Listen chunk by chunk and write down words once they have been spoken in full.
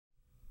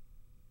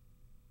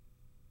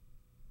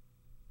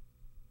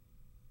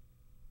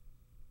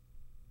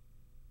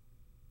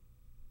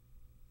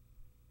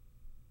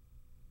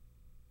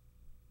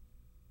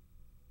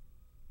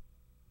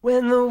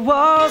When the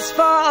walls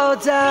fall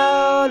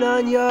down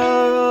on your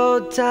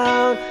old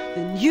town,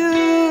 then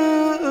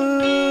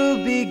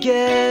you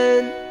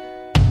begin.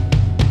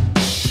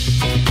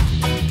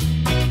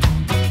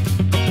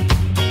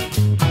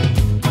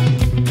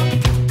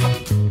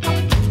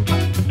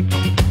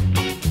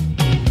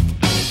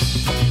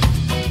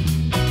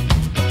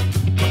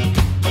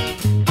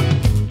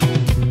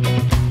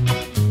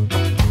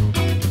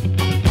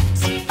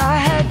 See, I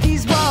had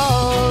these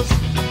walls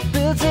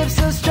built up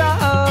so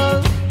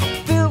strong,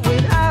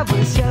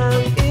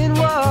 young in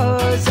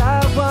wars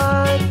I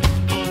won.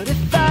 What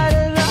if I'd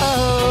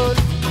alone,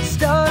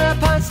 stone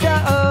upon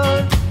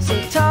stone, so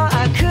tall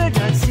I could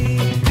not see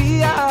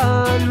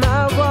beyond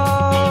my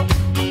wall.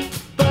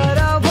 But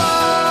our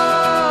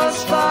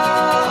walls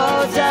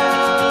fall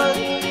down,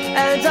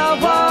 and our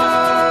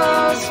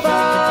walls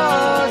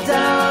fall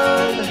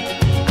down.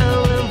 And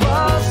when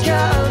walls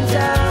come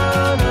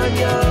down on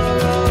your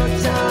old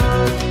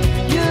town,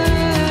 you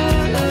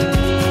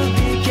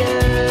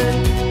begin.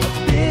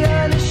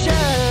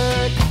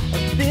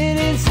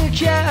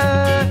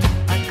 Insecure,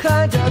 I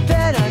climbed up